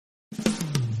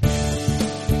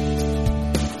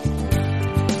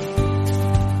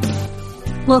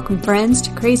Welcome, friends,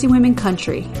 to Crazy Women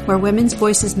Country, where women's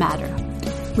voices matter.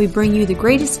 We bring you the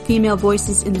greatest female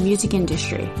voices in the music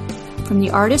industry, from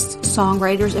the artists,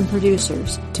 songwriters, and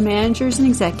producers, to managers and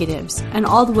executives, and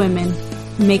all the women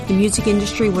who make the music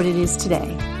industry what it is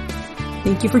today.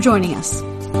 Thank you for joining us.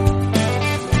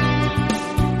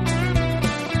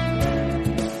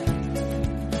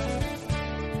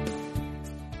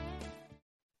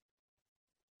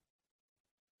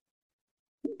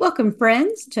 Welcome,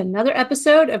 friends, to another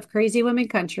episode of Crazy Women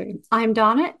Country. I'm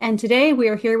Donna, and today we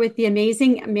are here with the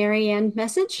amazing Marianne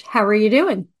Message. How are you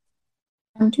doing?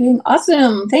 I'm doing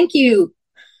awesome. Thank you.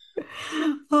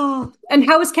 Oh, and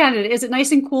how is Canada? Is it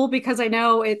nice and cool? Because I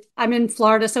know I'm in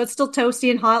Florida, so it's still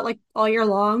toasty and hot like all year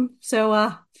long.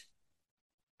 So,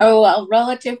 Oh, well,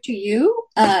 relative to you,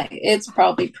 it's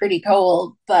probably pretty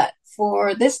cold, but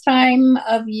for this time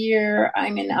of year,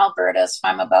 I'm in Alberta, so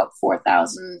I'm about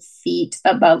 4,000 feet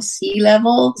above sea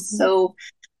level. So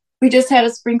we just had a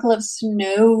sprinkle of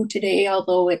snow today,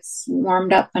 although it's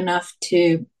warmed up enough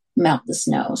to melt the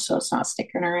snow, so it's not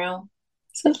sticking around.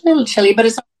 It's a little chilly, but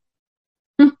it's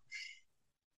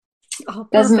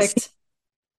doesn't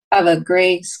have a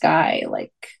gray sky.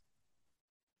 Like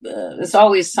there's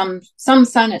always some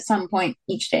sun at some point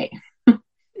each day.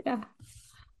 Yeah.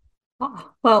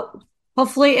 Oh, well,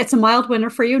 hopefully it's a mild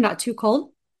winter for you, not too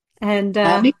cold. And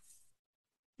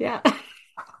yeah,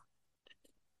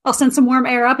 I'll send some warm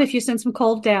air up if you send some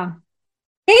cold down.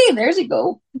 Hey, there's you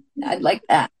go. I'd like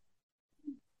that.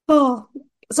 Oh,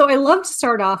 so I love to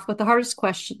start off with the hardest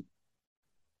question.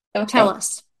 Okay. Tell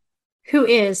us, who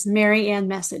is Marianne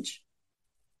Message?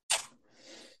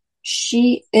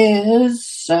 She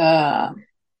is a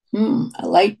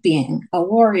light being, a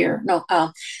warrior. No,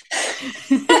 I'm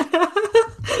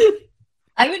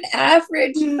an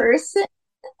average person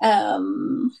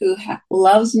who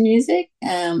loves music,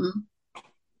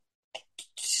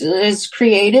 is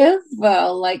creative,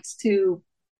 likes to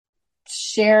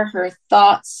share her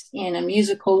thoughts in a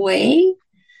musical way,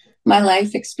 my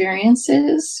life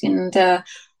experiences, and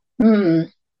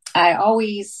I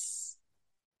always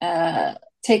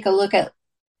take a look at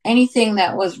anything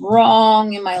that was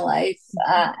wrong in my life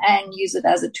and use it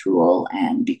as a tool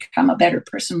and become a better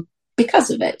person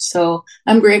because of it. So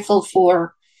I'm grateful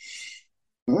for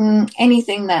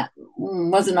anything that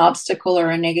was an obstacle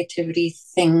or a negativity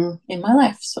thing in my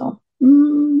life. So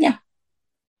yeah,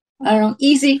 I don't know,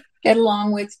 easy, get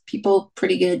along with people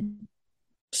pretty good,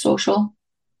 social.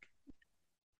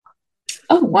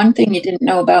 Oh, one thing you didn't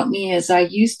know about me is I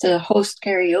used to host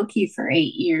karaoke for 8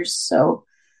 years. So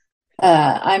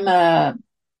I'm an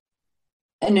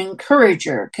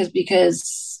encourager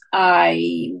because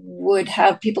I would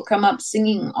have people come up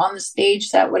singing on the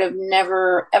stage that would have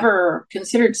never ever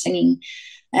considered singing,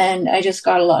 and I just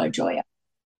got a lot of joy out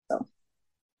of it. So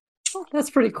Oh, that's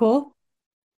pretty cool.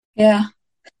 Yeah.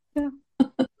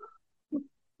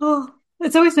 Oh,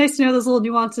 it's always nice to know those little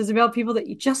nuances about people that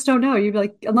you just don't know. You'd be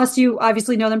like, unless you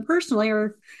obviously know them personally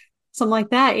or something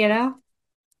like that, you know?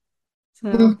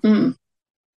 So, Mm-hmm.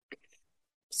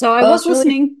 so I Well, was it's really,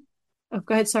 listening. Oh,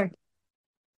 go ahead. Sorry.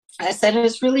 I said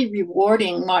it's really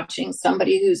rewarding watching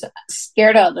somebody who's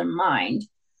scared out of their mind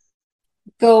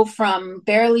go from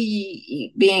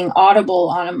barely being audible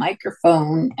on a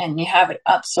microphone and you have it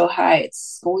up so high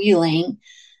it's squealing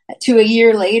to a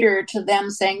year later to them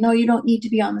saying, no, you don't need to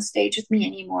be on the stage with me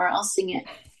anymore. I'll sing it.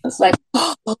 It's like,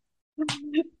 oh,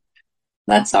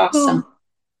 that's awesome. Oh,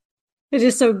 it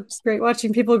is so great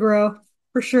watching people grow,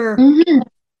 for sure. Mm-hmm.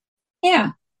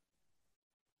 Yeah.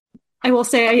 I will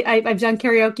say I've done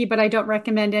karaoke, but I don't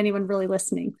recommend anyone really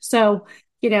listening. So,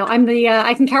 I'm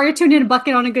I can carry a tune in a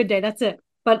bucket on a good day. That's it.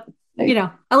 But,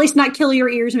 at least not kill your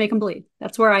ears and make them bleed.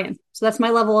 That's where I am. So that's my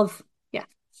level of, yeah.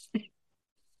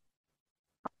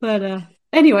 But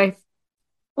anyway,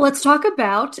 let's talk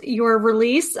about your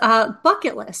release,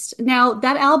 Bucket List. Now,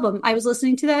 that album, I was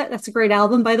listening to that. That's a great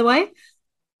album, by the way.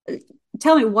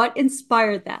 Tell me, what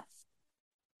inspired that?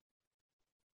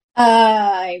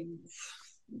 I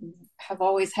have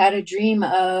always had a dream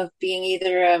of being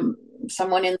either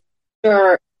someone in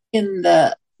or in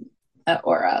the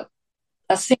or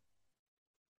a singer.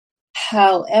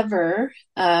 However,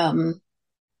 I'm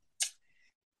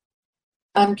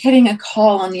getting a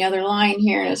call on the other line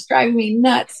here, and it's driving me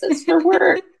nuts. It's for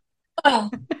work. Oh,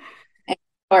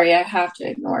 sorry, I have to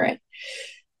ignore it.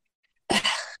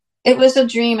 It was a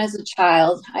dream as a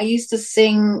child. I used to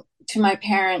sing to my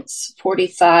parents'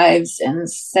 45s and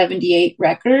 78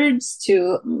 records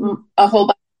to a whole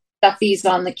bunch of stuffies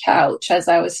on the couch as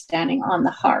I was standing on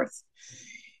the hearth.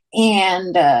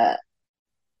 And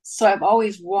So I've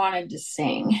always wanted to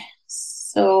sing.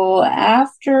 So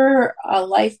after a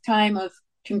lifetime of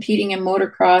competing in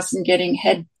motocross and getting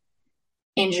head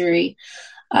injury,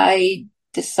 I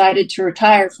decided to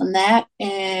retire from that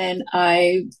and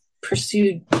I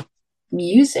pursued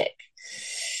music.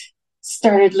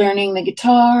 Started learning the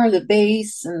guitar, the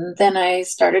bass, and then I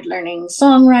started learning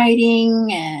songwriting,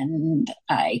 and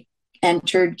I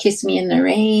entered Kiss Me in the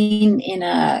Rain in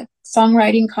a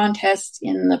songwriting contest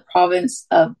in the province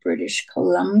of British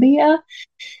Columbia.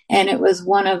 And it was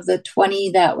one of the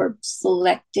 20 that were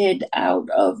selected out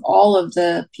of all of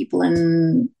the people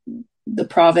in the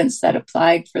province that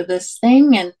applied for this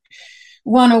thing, and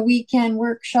won a weekend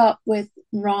workshop with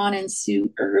Ron and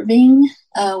Sue Irving,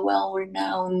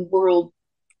 well-renowned world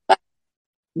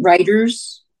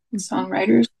writers,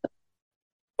 songwriters.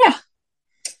 Yeah,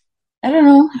 I don't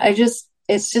know.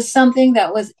 It's just something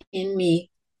that was in me.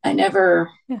 I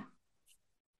never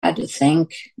had to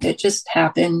think. It just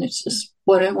happened. It's just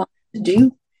what I wanted to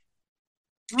do.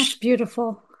 That's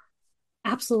beautiful.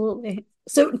 Absolutely.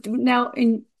 So now,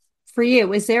 for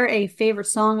you, is there a favorite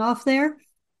song off there?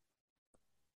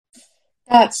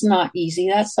 That's not easy.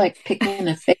 That's like picking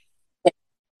a favorite.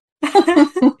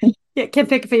 Yeah, can't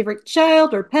pick a favorite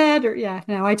child or pet or yeah,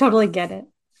 no, I totally get it.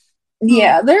 Oh,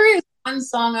 Yeah, there is one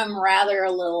song I'm rather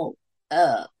a little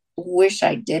wish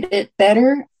I did it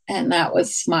better, and that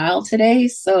was Smile Today.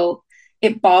 So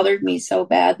it bothered me so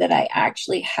bad that I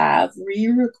actually have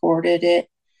re-recorded it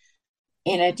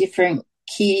in a different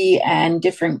key and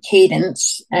different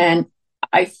cadence, and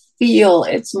I feel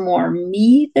it's more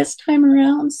me this time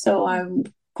around. So I'm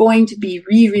going to be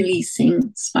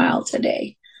re-releasing Smile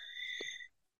Today.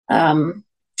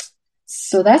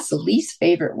 So that's the least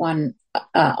favorite one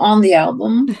on the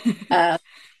album. well,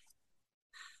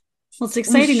 it's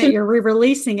exciting that you're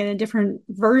re-releasing it in a different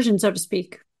version, so to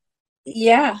speak.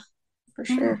 Yeah, for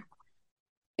sure.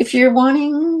 If you're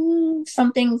wanting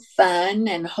something fun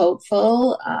and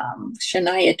hopeful,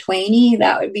 Shania Twain,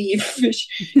 that would be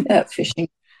fishing.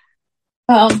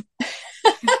 Um,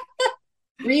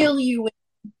 Real You.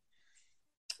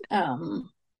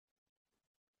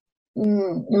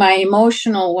 My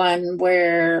emotional one,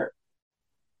 where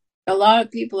a lot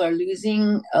of people are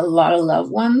losing a lot of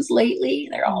loved ones lately.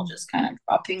 They're all just kind of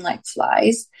dropping like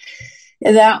flies.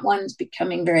 That one's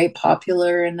becoming very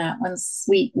popular, and that one's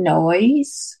Sweet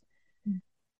Noise.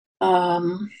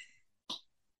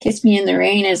 Kiss Me in the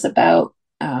Rain is about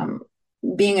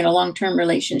being in a long-term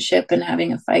relationship and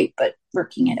having a fight, but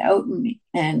working it out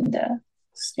and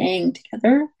staying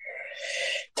together.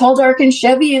 Tall, Dark, and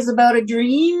Chevy is about a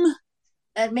dream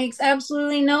that makes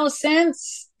absolutely no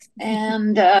sense.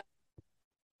 And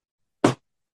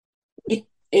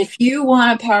if you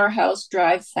want a powerhouse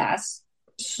drive fast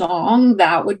song,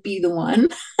 that would be the one.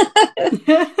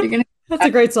 That's a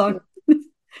great song.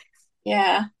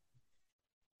 Yeah.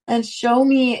 And Show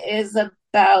Me is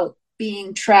about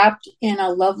being trapped in a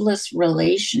loveless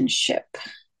relationship.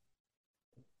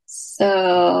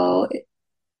 So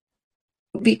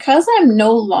because I'm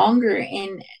no longer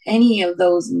in any of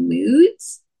those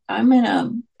moods, I'm in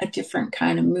a different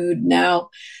kind of mood now.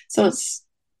 So it's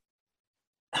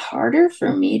harder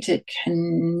for me to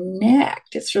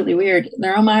connect. It's really weird.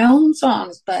 They're on my own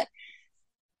songs, but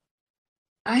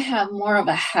I have more of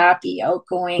a happy,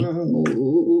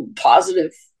 outgoing,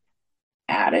 positive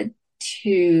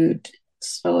attitude.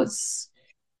 So it's,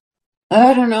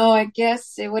 I don't know, I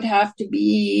guess it would have to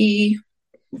be,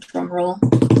 drum roll.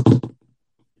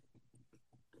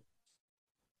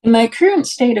 In my current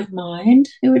state of mind,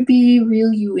 it would be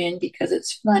Reel You In because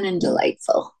it's fun and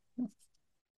delightful.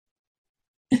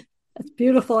 That's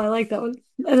beautiful. I like that one.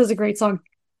 That is a great song.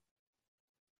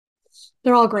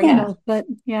 They're all great Yeah. though. But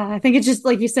yeah, I think it's just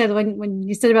like you said, when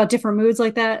you said about different moods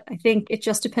like that, I think it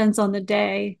just depends on the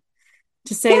day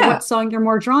to say Yeah. what song you're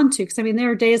more drawn to. Because I mean,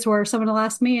 there are days where someone will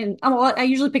ask me, and I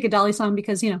usually pick a Dolly song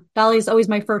because Dolly is always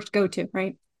my first go-to,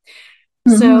 right?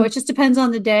 So Mm-hmm. it just depends on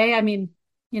the day. I mean,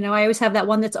 I always have that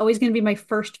one that's always going to be my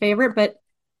first favorite, but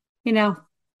you know,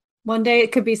 one day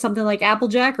it could be something like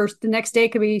Applejack, or the next day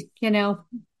it could be,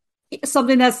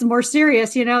 something that's more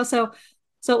serious, So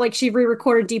like she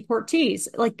re-recorded Deportees.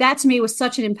 Like that to me was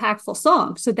such an impactful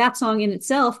song. So that song in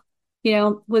itself,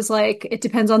 was like, it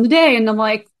depends on the day. And I'm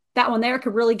like, that one there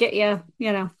could really get you,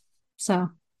 So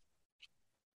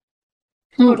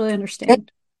totally Good.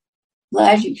 understand.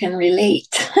 Glad you can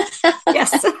relate.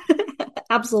 Yes,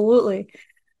 absolutely.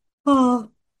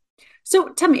 Oh, so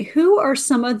tell me, who are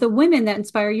some of the women that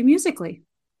inspire you musically?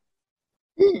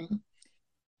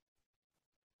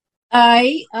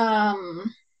 I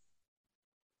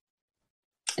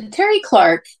Terry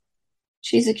Clark,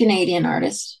 she's a Canadian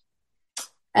artist.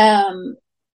 Um,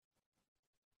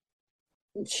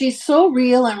 she's so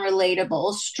real and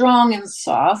relatable, strong and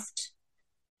soft.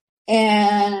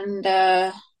 And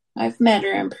I've met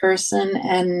her in person,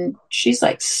 and she's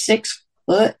like 6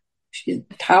 foot. She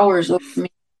towers over me.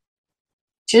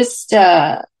 Just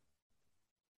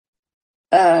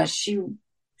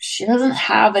she doesn't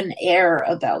have an air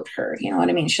about her. You know what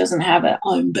I mean? She doesn't have a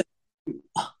I'm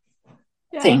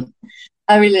thing.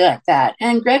 I really like that.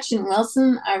 And Gretchen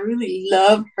Wilson, I really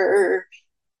love her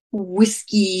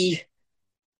whiskey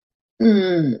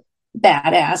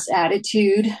badass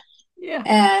attitude. Yeah.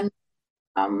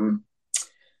 And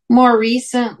more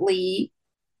recently,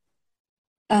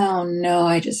 oh no,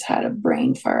 I just had a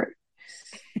brain fart.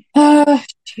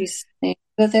 She's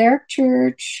with Eric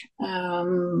Church.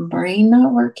 Brain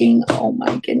not working. Oh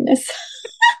my goodness.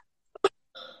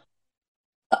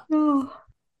 Oh.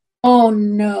 Oh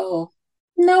no.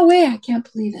 No way, I can't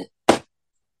believe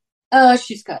it.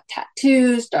 She's got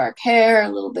tattoos, dark hair, a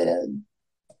little bit of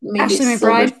maybe Ashley silver.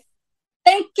 McBride.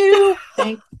 Thank you.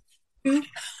 Thank you.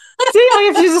 See,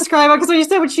 I have to describe it because when you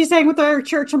said what she's saying with her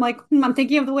church, I'm like, I'm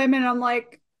thinking of the women. I'm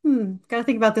like, gotta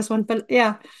think about this one. But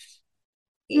yeah.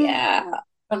 Yeah.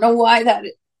 I don't know why that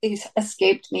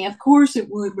escaped me. Of course it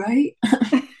would, right?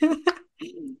 Oh,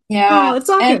 Yeah. it's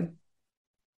all And good.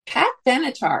 Pat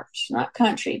Benatar, she's not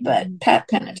country, but Pat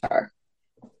Benatar.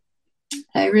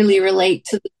 I really relate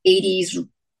to the 80s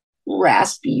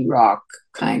raspy rock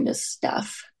kind of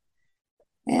stuff.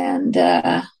 And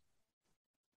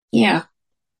yeah,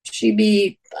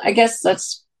 I guess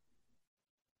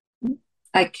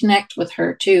I connect with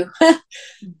her too. I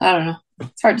don't know.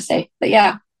 It's hard to say, but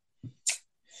yeah.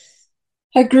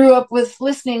 I grew up with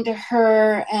listening to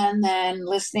her and then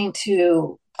listening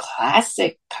to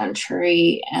classic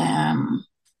country,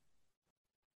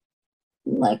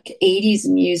 like 80s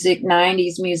music,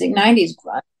 90s music, 90s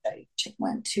grunge I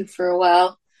went to for a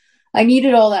while. I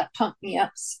needed all that pump me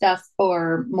up stuff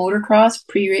for motocross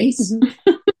pre-race.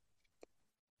 Mm-hmm.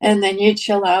 And then you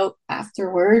chill out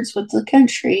afterwards with the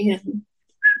country and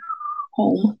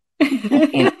home.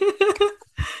 You know?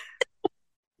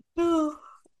 Oh,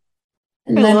 I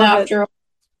And then love it. after,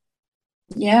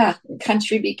 yeah,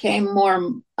 country became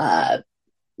more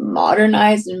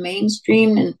modernized and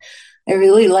mainstream. And I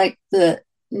really like the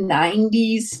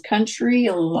 90s country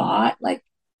a lot, like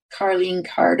Carlene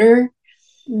Carter.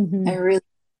 Mm-hmm. I really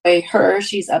enjoy her.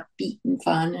 She's upbeat and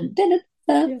fun and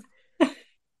da-da-da. Yeah.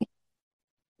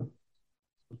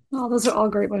 Oh, those are all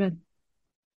great women.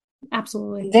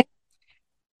 Absolutely.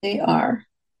 They are.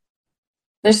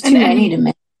 There's And too many to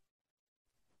mention.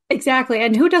 exactly.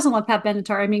 And who doesn't love Pat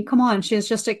Benatar? I mean, come on, she has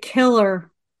just a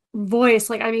killer voice.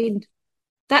 Like, I mean,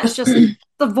 that's just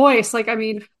the voice. Like, I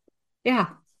mean,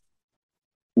 yeah.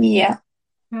 Yeah.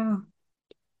 Yeah.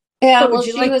 Yeah, So well, would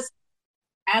you she like, was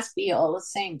Aspie all the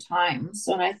same time.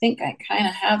 So I think I kind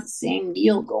of have the same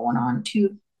deal going on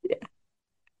too.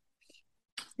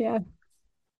 yeah.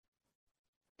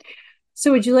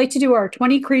 So would you like to do our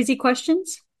 20 crazy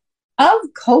questions?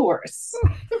 Of course.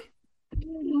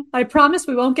 I promise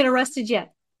we won't get arrested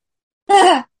yet.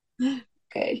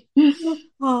 Okay.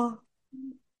 Oh.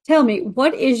 Tell me,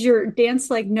 what is your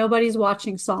dance like nobody's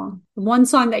watching song? The one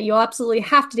song that you absolutely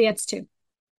have to dance to.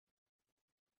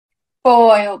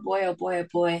 Boy, oh boy, oh boy, oh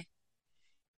boy.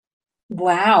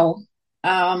 Wow.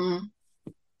 Um,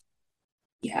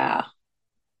 yeah.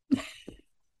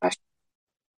 Gosh,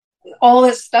 all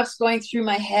this stuff's going through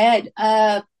my head.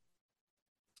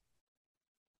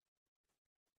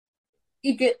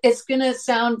 It's gonna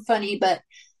sound funny, but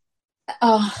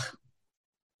oh,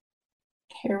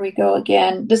 here we go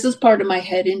again. This is part of my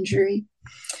head injury.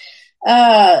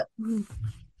 Uh,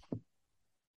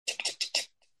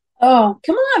 oh,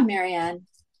 come on, Marianne.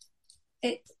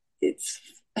 It, it's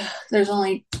there's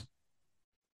only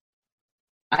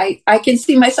I can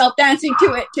see myself dancing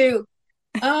to it too.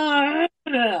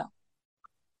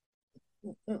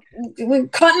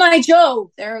 Cotton Eye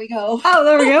Joe. There we go. Oh,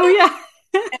 there we go. Yeah.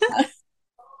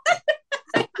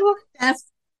 That's,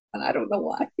 I don't know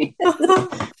why.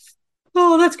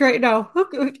 Oh, that's great. No,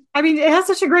 I mean, it has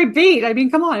such a great beat. I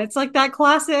mean, come on. It's like that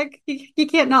classic. You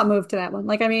can't not move to that one.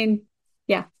 Like, I mean,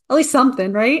 yeah, at least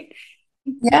something, right?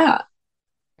 Yeah.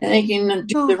 And they can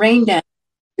do the Oh. rain dance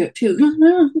to it too.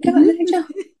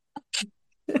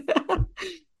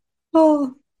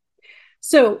 Oh.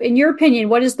 So, in your opinion,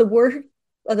 what is the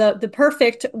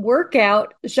perfect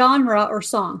workout genre or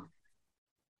song?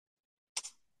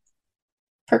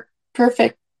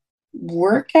 Perfect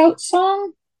workout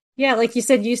song? Yeah, like you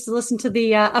said, you used to listen to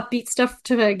the upbeat stuff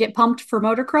to get pumped for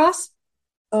motocross.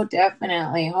 Oh,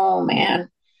 definitely. Oh man.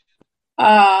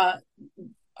 Uh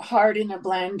heart in a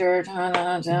blender.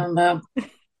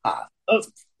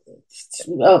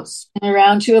 Spin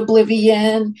around to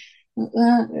oblivion.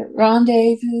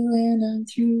 Rendezvous and I'm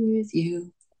through with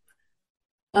you.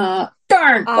 Darn.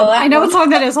 Well, I that know what one. song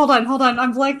that is. Hold on, hold on.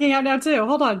 I'm blanking out now too.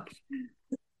 Hold on.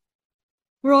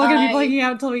 We're all gonna be I blanking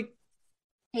out until we.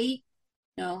 hate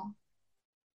no.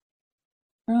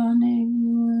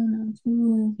 Rendezvous and I'm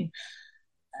through with you.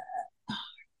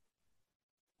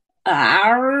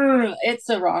 It's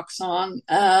a rock song.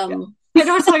 I know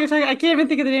what song you're talking. I can't even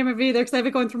think of the name of it either because I have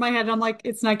it going through my head, and I'm like,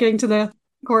 it's not getting to the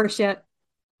chorus yet.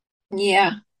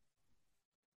 Yeah.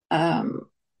 Um,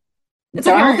 It's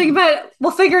okay. We'll think darn. about it.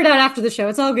 We'll figure it out after the show.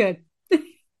 It's all good.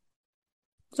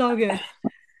 It's all good.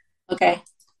 Okay.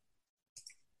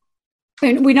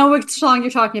 And we know what song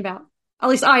you're talking about. At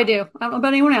least I do. I don't know about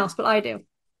anyone else, but I do.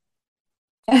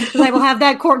 Because I will have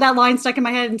that line stuck in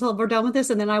my head until we're done with this,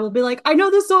 and then I will be like, I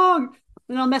know the song.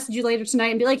 And I'll message you later tonight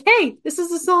and be like, hey, this is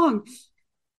the song.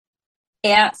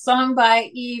 Yeah, song by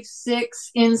Eve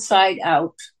Six, Inside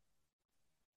Out.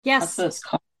 That's Yes, what it's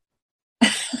called.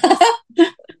 That's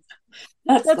the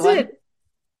that's one. it.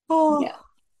 Oh, Yeah.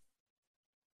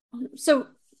 so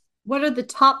what are the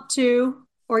top two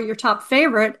or your top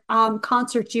favorite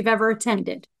concerts you've ever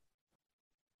attended?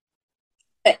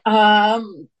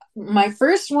 My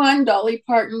first one, Dolly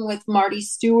Parton with Marty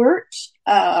Stewart,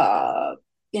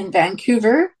 in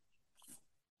Vancouver.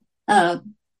 Uh,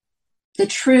 the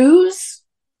Trues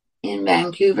in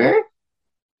Vancouver.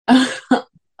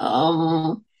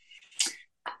 um,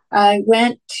 I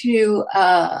went to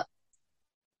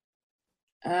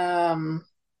um,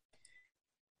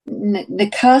 the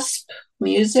Cusp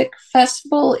Music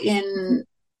Festival in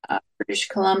British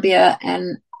Columbia,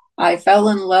 and I fell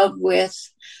in love with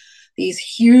these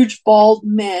huge bald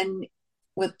men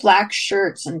with black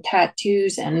shirts and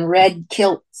tattoos and red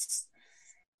kilts.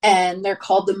 And they're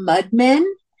called the Mudmen,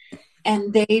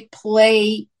 and they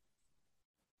play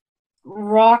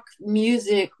rock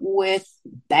music with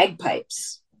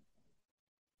bagpipes.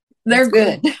 That's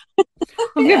They're cool. good.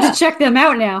 I'm going to have Yeah. to check them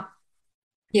out now.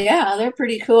 Yeah, they're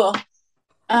pretty cool.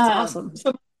 That's awesome.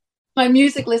 So my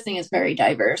music listening is very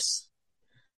diverse.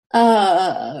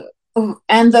 And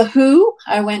the Who,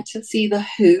 I went to see the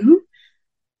Who.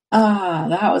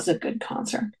 That was a good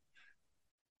concert.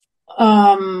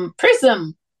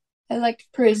 Prism, I liked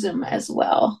Prism as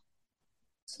well.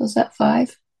 So is that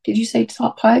five? Did you say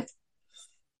top five?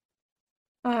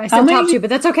 I How said top many? two, but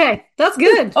that's okay. That's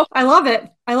good. Oh, I love it.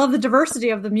 I love the diversity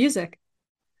of the music.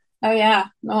 oh yeah.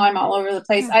 No, I'm all over the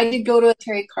place. Yeah. I did go to a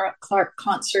Terry Clark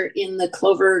concert in the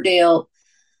Cloverdale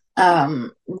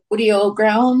rodeo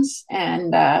grounds,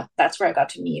 and that's where I got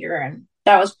to meet her, and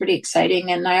that was pretty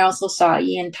exciting. And I also saw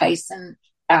Ian Tyson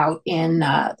out in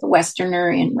the Westerner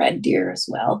in Red Deer as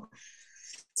well.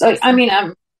 So I Awesome. mean,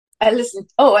 I listened.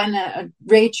 Oh, and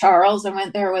Ray Charles. I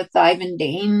went there with Ivan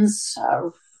Daines,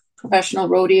 professional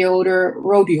rodeoter,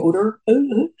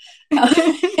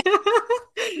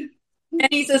 and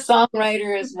he's a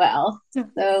songwriter as well.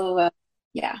 So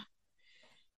yeah,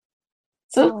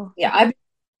 so Oh, yeah, I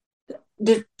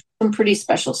there's some pretty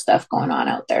special stuff going on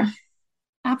out there.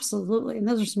 absolutely. And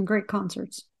those are some great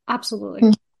concerts.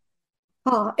 Absolutely.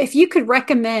 Oh, if you could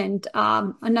recommend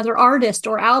another artist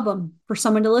or album for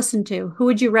someone to listen to, who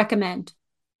would you recommend?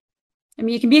 I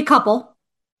mean, you can be a couple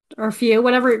or a few,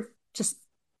 whatever, just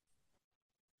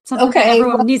something that Okay,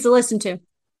 everyone well, needs to listen to.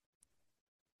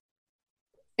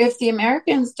 if the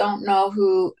Americans don't know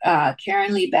who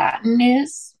Karen Lee Batten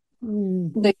is,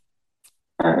 Mm, they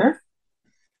her.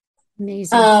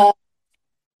 amazing. Uh,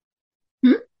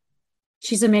 hmm?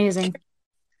 She's amazing.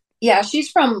 Yeah, she's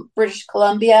from British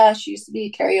Columbia. She used to be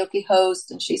a karaoke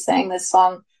host, and she sang this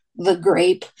song, "The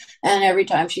Grape." And every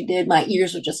time she did, my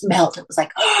ears would just melt. It was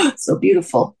like, oh, so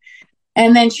beautiful.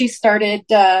 And then she started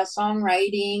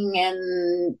songwriting,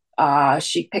 and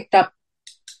she picked up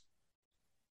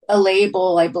a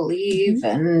label, I believe, Hmm.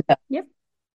 and Yep.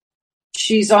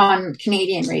 she's on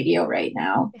Canadian radio right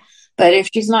now. But if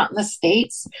she's not in the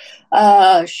States,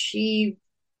 she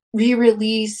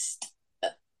re-released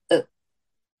uh,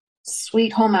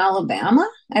 Sweet Home Alabama,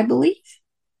 I believe,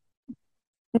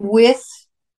 with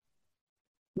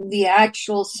the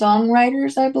actual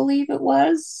songwriters, I believe it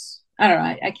was. I don't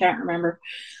know, I can't remember.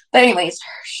 But anyways,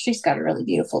 she's got a really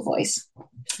beautiful voice.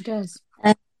 She does.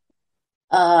 And,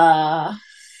 uh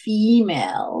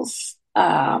females.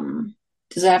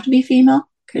 Does it have to be female?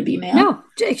 Could it be male? No,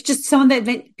 it's just someone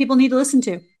that people need to listen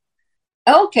to.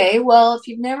 Okay, well, if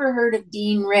you've never heard of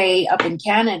Dean Ray up in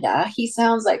Canada, he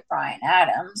sounds like Brian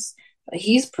Adams, but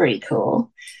he's pretty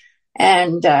cool.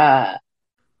 And I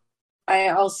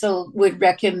also would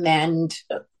recommend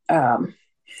um,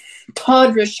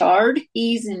 Todd Richard,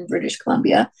 he's in British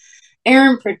Columbia.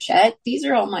 Aaron Pritchett, these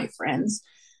are all my friends.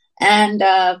 And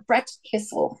Brett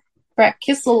Kissel. Brett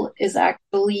Kissel is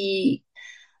actually,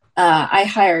 I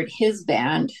hired his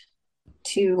band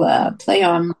to play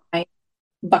on my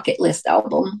bucket list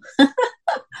album.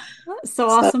 So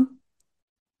awesome.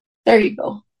 There you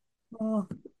go. Oh,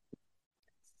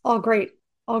 all great.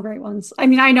 All great ones. I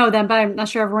mean, I know them, but I'm not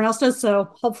sure everyone else does. So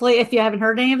hopefully, if you haven't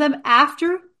heard any of them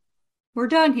after we're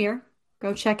done here,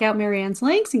 go check out Marianne's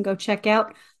links and go check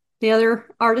out the other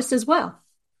artists as well.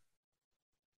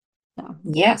 So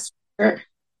Yes, sure.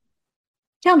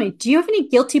 tell me, do you have any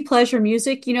guilty pleasure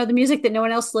music? You know, the music that no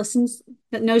one else listens,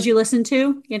 that knows you listen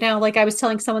to? You know, like I was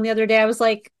telling someone the other day, I was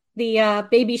like, the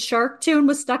Baby Shark tune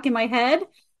was stuck in my head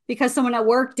because someone at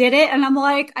work did it. And I'm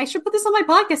like, I should put this on my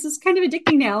podcast. It's kind of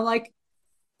addicting now. I'm like,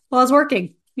 while I was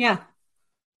working. Yeah.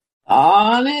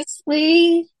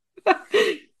 Honestly,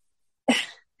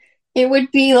 it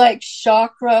would be like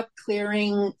chakra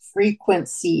clearing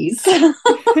frequencies.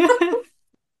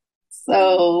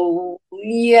 So,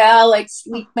 yeah, like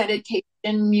sleep meditation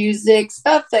music,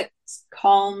 stuff that's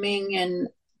calming and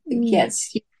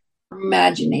gets your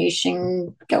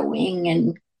imagination going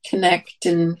and connect.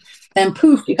 And then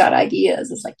poof, you got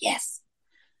ideas. It's like, yes.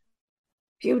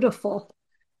 Beautiful.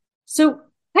 So,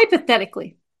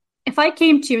 hypothetically, if I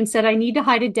came to you and said, I need to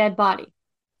hide a dead body,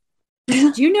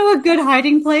 do you know a good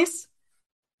hiding place?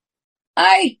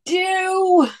 I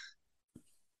do.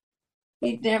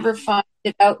 You'd never find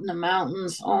it out in the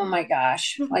mountains. Oh my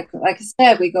gosh. Like I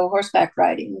said, we go horseback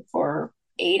riding for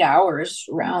 8 hours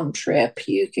round trip.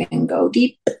 You can go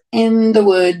deep in the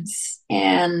woods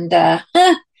and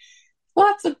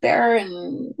lots of bear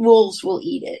and wolves will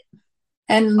eat it.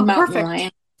 And Oh, mountain perfect.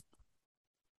 lion.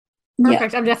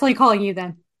 Perfect. I'm definitely calling you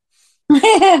then.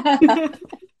 Yeah.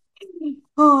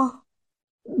 Oh,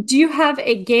 do you have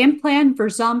a game plan for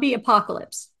zombie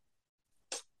apocalypse?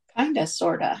 Kinda,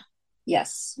 sorta.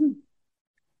 Yes.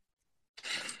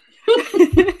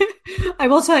 I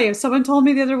will tell you, someone told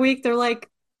me the other week, they're like,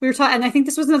 we were talking, and I think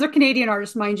this was another Canadian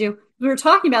artist, mind you. We were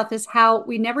talking about this, how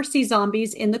we never see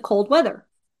zombies in the cold weather.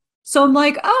 So I'm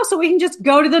like, oh, so we can just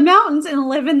go to the mountains and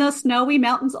live in the snowy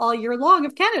mountains all year long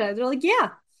of Canada. They're like, yeah,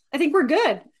 I think we're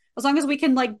good. As long as we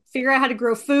can like figure out how to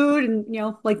grow food and, you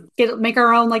know, like make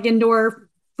our own like indoor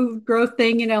food growth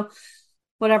thing, you know,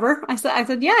 whatever. I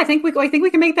said, yeah, I think we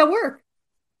can make that work.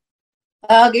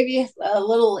 I'll give you a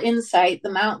little insight.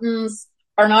 The mountains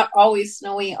are not always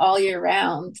snowy all year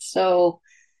round. So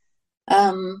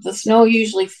the snow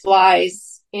usually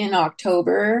flies in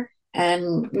October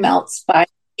and Okay. melts by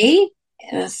May.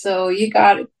 And so you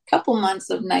got a couple months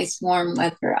of nice warm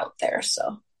weather out there.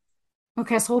 So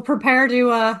Okay, so we'll prepare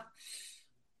to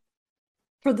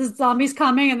for the zombies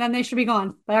coming and then they should be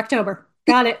gone by October.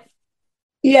 Got it.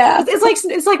 yeah,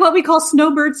 It's like what we call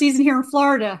snowbird season here in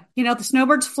Florida. You know, the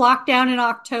snowbirds flock down in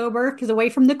October because away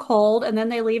from the cold, and then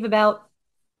they leave about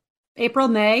April,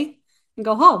 May, and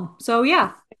go home. So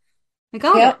yeah, I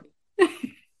got yep.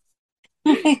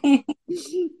 it.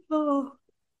 Oh.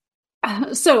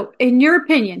 So, in your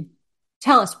opinion,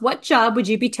 tell us what job would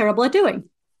you be terrible at doing?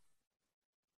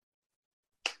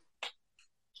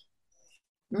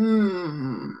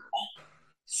 mm,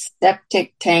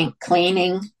 septic tank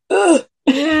cleaning. Ugh,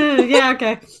 Yeah,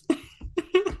 okay.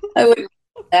 I wouldn't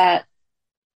do that.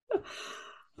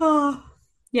 Oh,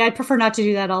 yeah, I'd prefer not to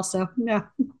do that also. Yeah.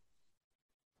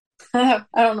 I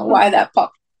don't know why that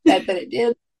popped in my head, but it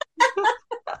did.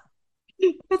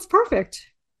 That's perfect.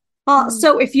 Mm.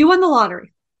 So if you won the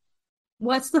lottery,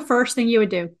 what's the first thing you would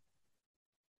do?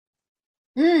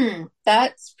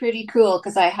 That's pretty cool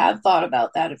because I have thought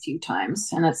about that a few times,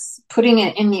 and it's putting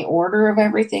it in the order of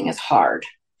everything is hard.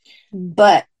 Mm.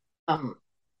 But um,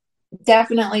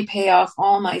 definitely pay off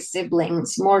all my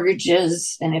siblings'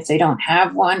 mortgages, and if they don't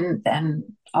have one,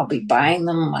 then I'll be buying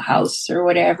them a house or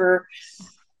whatever.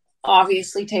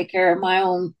 Obviously, take care of my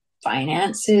own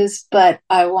finances, but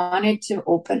I wanted to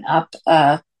open up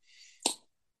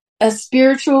a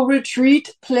spiritual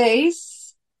retreat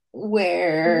place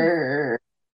Ooh. where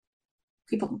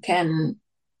people can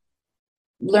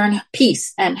learn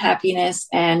peace and happiness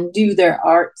and do their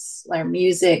arts, their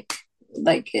music.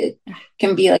 Like it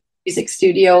can be like a music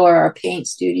studio or a paint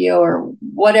studio or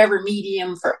whatever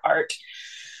medium for art.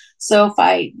 So if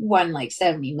I won like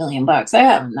 70 million bucks, I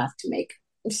have enough to make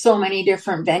so many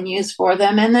different venues for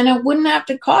them. And then it wouldn't have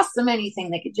to cost them anything.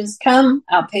 They could just come,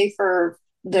 I'll pay for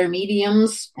their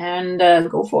mediums and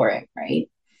go for it. Right.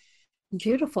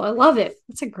 Beautiful. I love it.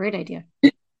 That's a great idea.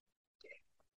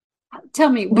 Tell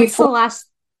me, what's the Before last?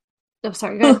 Oh,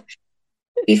 sorry. Go ahead.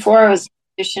 before I was a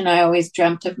musician, I always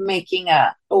dreamt of making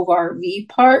a ORV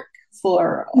park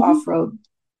for Mhm. off-road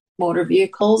motor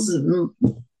vehicles,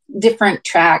 different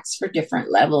tracks for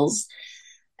different levels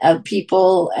of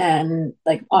people, and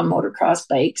like on motocross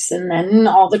bikes, and then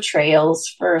all the trails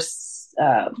for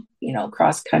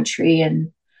cross country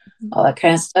and all that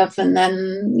kind of stuff, and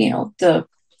then the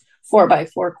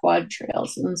 4x4 quad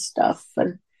trails and stuff.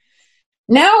 And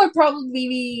now it'd probably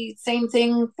be same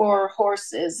thing for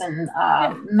horses, and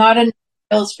Yeah. not enough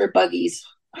trails for buggies,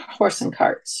 horse and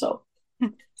carts. So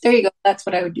there you go. That's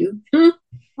what I would do.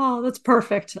 Oh, that's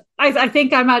perfect. I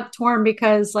think I'm not torn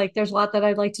because like there's a lot that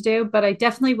I'd like to do, but I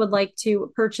definitely would like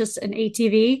to purchase an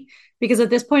ATV because at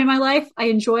this point in my life, I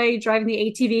enjoy driving the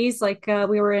ATVs. Like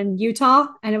we were in Utah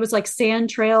and it was like sand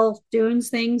trail dunes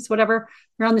things, whatever.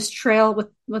 We're on this trail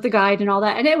with a guide and all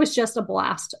that, and it was just a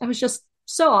blast. It was just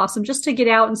so awesome just to get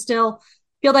out and still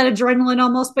feel that adrenaline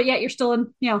almost, but yet you're still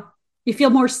in, you feel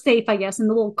more safe, I guess, in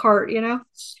the little cart,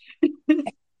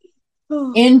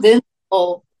 Oh,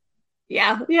 Invincible.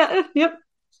 yeah, yeah, yep.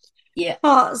 Yeah.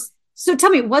 So tell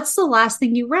me, what's the last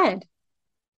thing you read?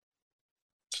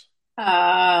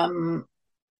 Um,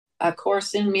 A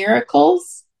Course in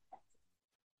Miracles.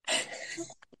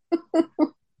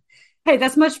 Hey,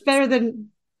 that's much better than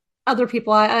other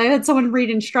people. I had someone read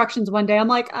instructions one day. I'm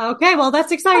like, okay, well,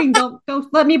 that's exciting. Don't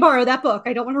let me borrow that book.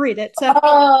 I don't want to read it. So,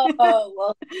 Oh,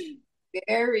 well,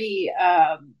 very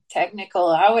technical.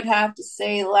 I would have to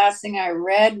say the last thing I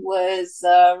read was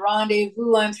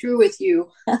Rendezvous, I'm Through with You.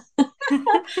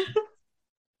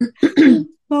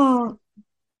 oh.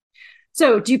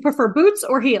 So, do you prefer boots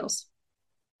or heels?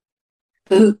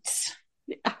 Boots.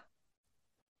 I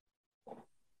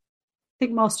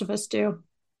think most of us do.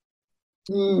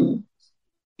 Mm.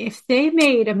 If they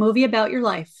made a movie about your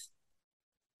life,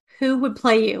 who would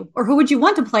play you, or who would you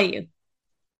want to play you?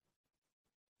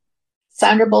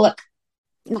 Sandra Bullock.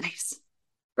 Nice,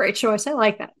 great choice. I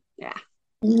like that. Yeah,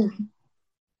 Mm.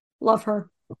 love her.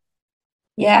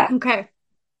 Yeah. Okay,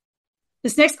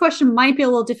 this next question might be a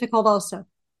little difficult. Also,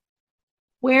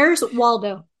 where's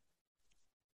Waldo?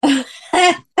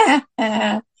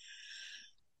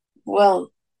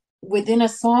 Well, within a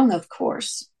song, of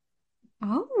course.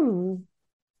 Oh,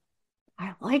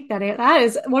 I like that. That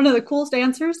is one of the coolest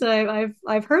answers that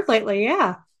I've heard lately.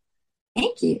 Yeah.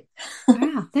 Thank you.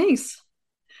 Yeah. Thanks.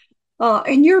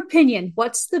 In your opinion,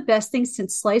 what's the best thing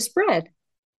since sliced bread?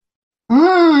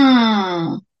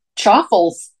 Mm.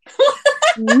 Chaffles.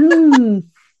 Mm.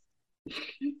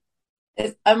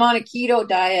 I'm on a keto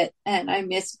diet and I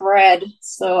miss bread,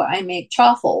 so I make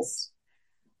chaffles.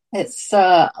 It's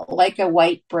like a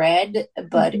white bread,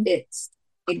 but Hmm. it's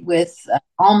made with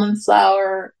almond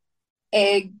flour,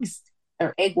 eggs,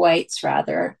 or egg whites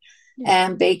rather, Yeah.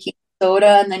 and baking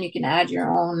soda. And then you can add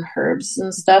your own herbs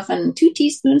and stuff, and 2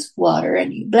 teaspoons of water,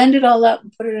 and you blend it all up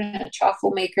and put it in a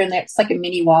chaffle maker. And it's like a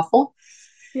mini waffle.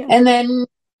 Yeah. And then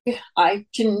I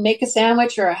can make a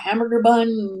sandwich or a hamburger bun.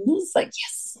 It's like,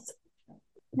 yes,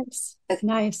 Nice.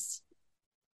 Nice.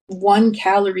 1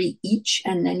 calorie each,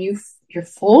 and then you're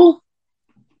full.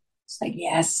 It's like,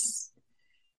 yes.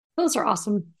 Those are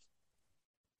awesome.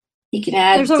 You can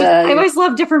There's add always I always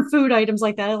love different food items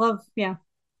like that. I love, yeah.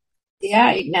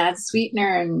 yeah, you can add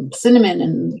sweetener and cinnamon,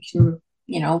 and you can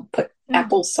put Yeah.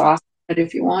 applesauce in it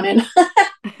if you wanted.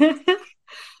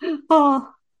 Oh,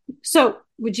 so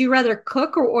would you rather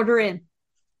cook or order in?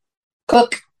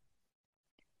 Cook.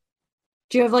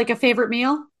 Do you have like a favorite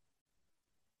meal?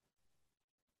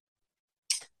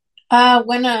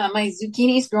 When my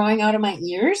zucchini's growing out of my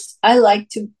ears, I like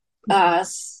to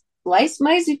slice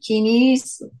my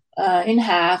zucchinis in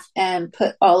half and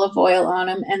put olive oil on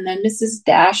them, and then Mrs.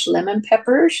 Dash lemon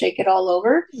pepper, shake it all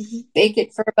over, Mm-hmm. bake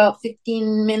it for about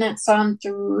 15 minutes on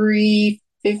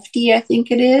 350, I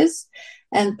think it is,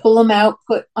 and pull them out,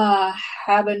 put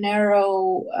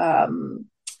habanero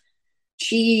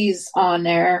cheese on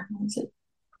there.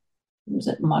 Was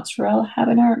it mozzarella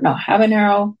habanero? No,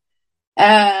 habanero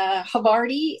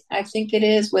Havarti, I think it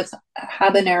is, with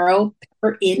habanero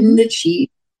pepper in Mm-hmm. the cheese.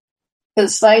 Put a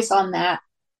slice on that.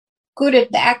 Put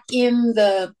it back in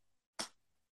the.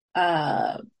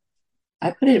 Uh,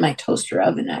 I put it in my toaster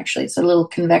oven. Actually, it's a little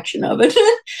convection oven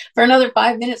for another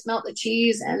 5 minutes. Melt the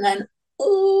cheese, and then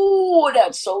oh,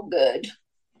 that's so good.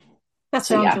 That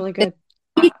So sounds yeah, really good.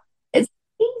 it's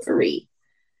savory.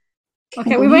 Can't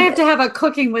Okay, we might believe have to it. have a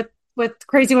cooking with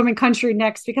Crazy Women Country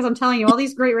next because I'm telling you all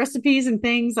these great recipes and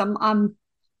things.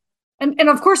 And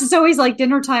of course it's always like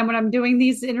dinner time when I'm doing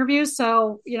these interviews.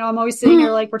 So, I'm always sitting Mm,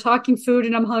 here like we're talking food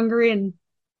and I'm hungry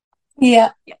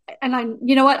yeah. and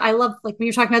you know what? I love like when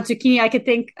you're talking about zucchini, I could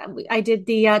think I did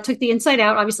the took the inside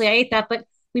out. Obviously I ate that, but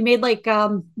We made like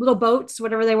little boats,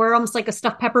 whatever they were, almost like a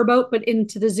stuffed pepper boat, but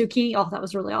into the zucchini. Oh, that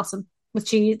was really awesome with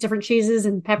cheese, different cheeses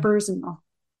and peppers, and oh,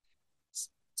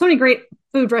 so many great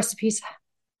food recipes.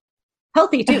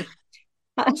 Healthy too.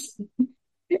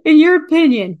 In your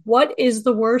opinion, what is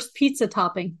the worst pizza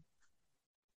topping?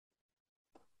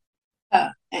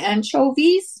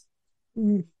 Anchovies,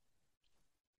 Mm,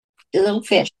 the little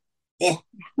fish. Yeah.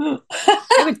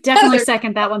 I would definitely They're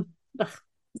second that one. Ugh.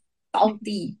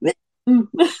 salty.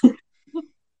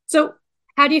 So,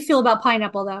 how do you feel about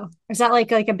pineapple though? Is that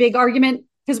like a big argument?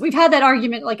 Because we've had that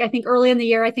argument, like I think early in the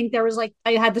year, I think there was like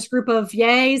I had this group of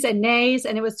yays and nays,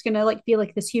 and it was gonna like be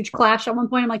like this huge clash at one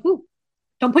point. I'm like, ooh,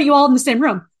 don't put you all in the same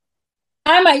room.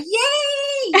 I'm a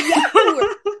yay! Yahoo!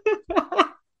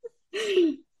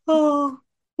 Oh,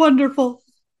 wonderful.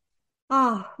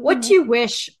 Ah, what do you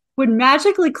wish would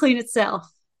magically clean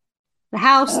itself? The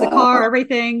house, the car, Oh,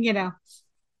 everything, you know.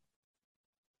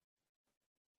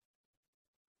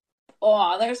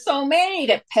 oh, there's so many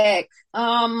to pick.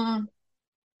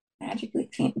 Magically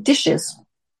clean dishes.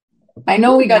 I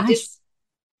know Oh, we got dish.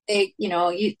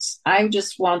 nice. I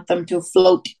just want them to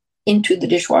float into the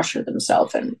dishwasher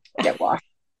themselves and get washed.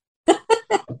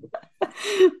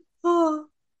 Oh,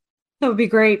 that would be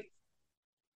great.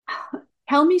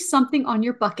 Tell me something on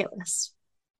your bucket list.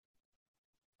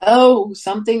 Oh,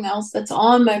 something else that's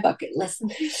on my bucket list.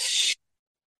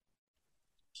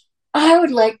 I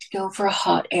would like to go for a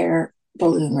hot air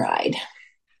balloon ride.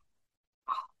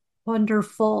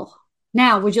 Wonderful.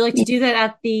 Now, would you like to do that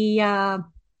at the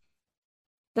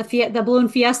balloon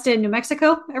fiesta in New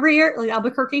Mexico every year, like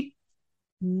Albuquerque?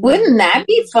 Mm, Wouldn't that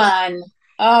be fun?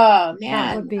 Oh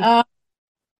that would man. be.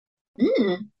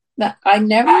 Mm, I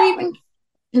never even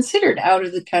considered out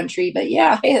of the country, but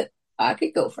yeah, hey, I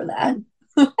could go for that.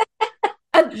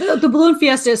 The balloon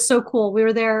fiesta is so cool. We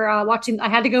were there watching. I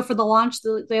had to go for the launch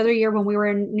the other year when we were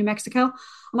in New Mexico. I'm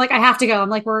like, I have to go. I'm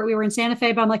like, we were in Santa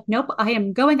Fe, but I'm like, nope, I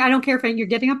am going. I don't care if you're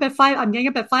getting up at 5. I'm getting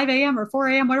up at 5 a.m. or 4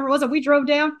 a.m. Whatever it was. And we drove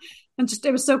down, and just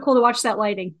it was so cool to watch that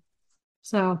lighting.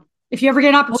 So if you ever get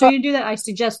an Well, opportunity to do that, I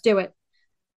suggest do it.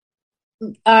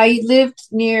 I lived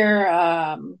near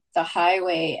the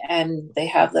highway and they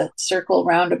have the circle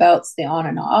roundabouts, the on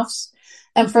and offs.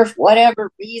 And for whatever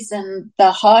reason,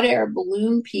 the hot air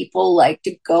balloon people like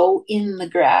to go in the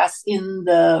grass in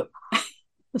the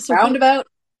The circle. roundabout.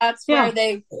 That's where Yeah.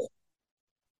 they,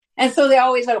 and so they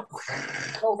always go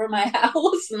over my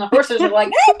house, and the horses are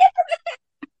like,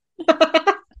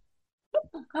 I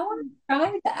want to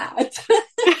try that.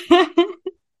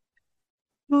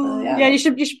 So, Oh, yeah, yeah, you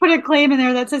should put a claim in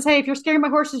there that says, "Hey, if you're scaring my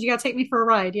horses, you got to take me for a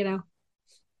ride." You know.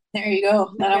 there you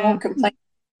go. Then I Yeah. won't complain.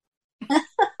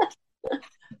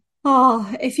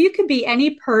 Oh, if you could be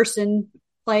any person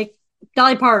like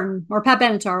Dolly Parton or Pat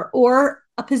Benatar, or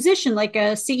a position like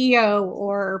a CEO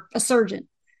or a surgeon,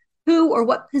 who or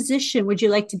what position would you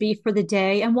like to be for the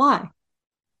day and why?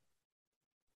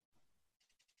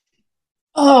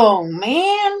 Oh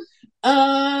man.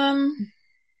 Um,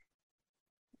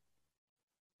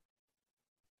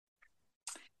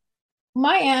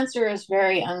 my answer is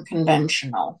very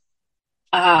unconventional.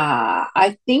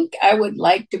 I think I would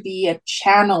like to be a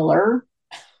channeler,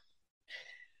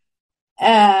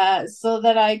 so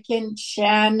that I can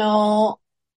channel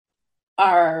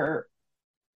our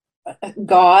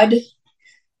God,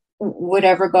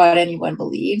 whatever God anyone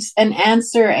believes, and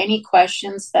answer any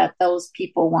questions that those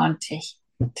people want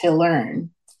to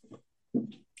learn.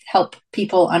 Help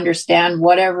people understand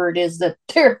whatever it is that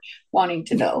they're wanting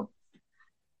to know.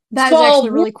 That is actually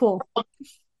So, really cool.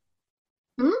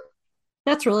 hmm?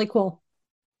 That's really cool.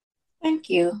 Thank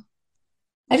you.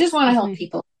 I just want to help Definitely.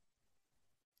 people.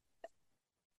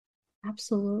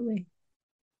 Absolutely.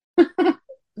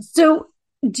 So,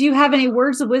 do you have any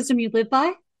words of wisdom you live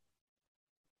by?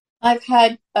 I've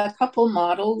had a couple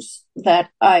models that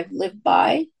I've lived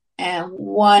by, and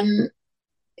one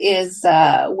is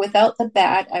without the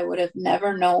bad, I would have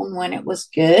never known when it was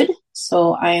good.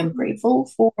 So I am grateful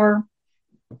for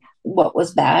what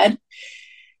was bad.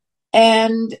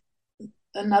 And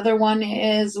another one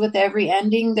is with every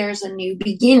ending, there's a new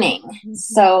beginning. Mhm.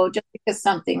 So just because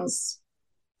something's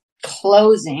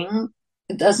closing,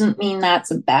 it doesn't mean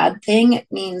that's a bad thing. It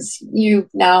means you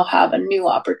now have a new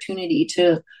opportunity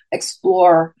to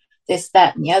explore this,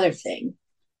 that, and the other thing.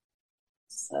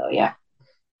 So yeah.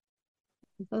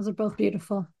 Those are both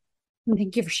beautiful. And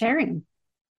thank you for sharing.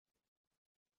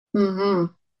 Mm-hmm.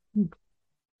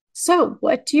 So,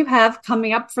 what do you have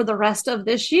coming up for the rest of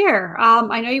this year?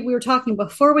 I know we were talking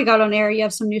before we got on air. You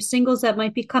have some new singles that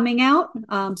might be coming out,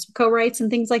 some co-writes and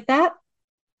things like that.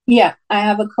 Yeah, I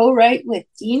have a co-write with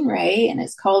Dean Ray, and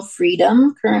it's called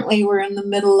Freedom. Currently, we're in the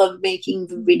middle of making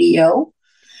the video.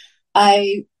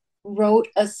 I wrote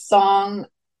a song.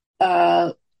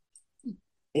 Uh,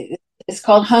 it's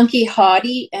called Hunky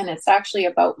Hottie, and it's actually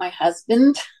about my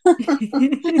husband.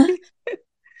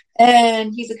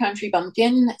 And he's a country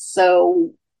bumpkin,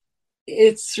 so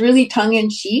it's really tongue in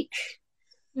cheek.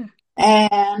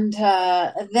 And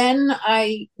then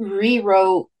I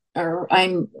rewrote, or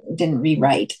I didn't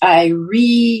rewrite, I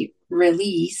re-released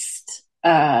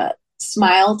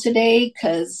Smile Today,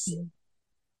 because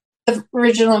the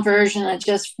original version, it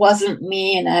just wasn't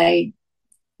me, and I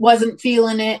wasn't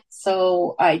feeling it.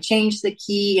 So I changed the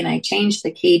key and I changed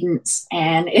the cadence,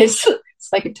 and it's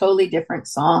like a totally different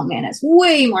song, and it's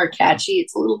way more catchy.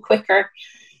 It's a little quicker.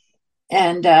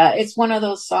 And it's one of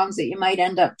those songs that you might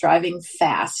end up driving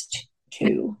fast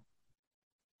to.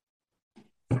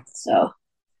 So,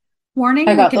 warning,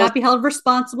 you cannot be held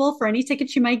responsible for any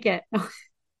tickets you might get.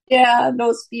 Yeah,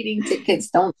 no speeding tickets,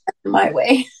 don't send my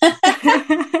way.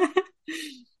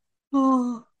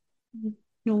 Oh,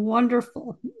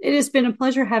 wonderful. It has been a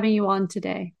pleasure having you on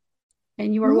today.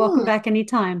 And you are welcome back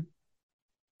anytime.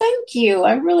 Thank you.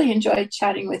 I really enjoyed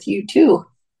chatting with you too.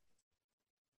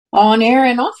 On air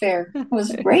and off air. It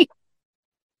was great.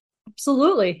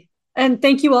 Absolutely. And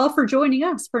thank you all for joining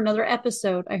us for another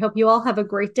episode. I hope you all have a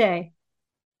great day.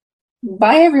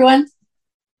 Bye, everyone.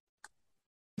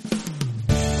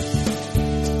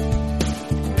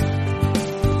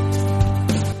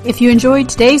 If you enjoyed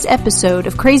today's episode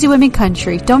of Crazy Women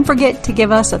Country, don't forget to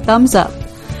give us a thumbs up.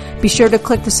 Be sure to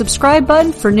click the subscribe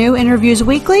button for new interviews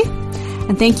weekly.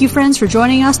 And thank you, friends, for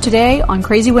joining us today on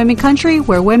Crazy Women Country,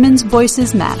 where women's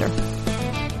voices matter.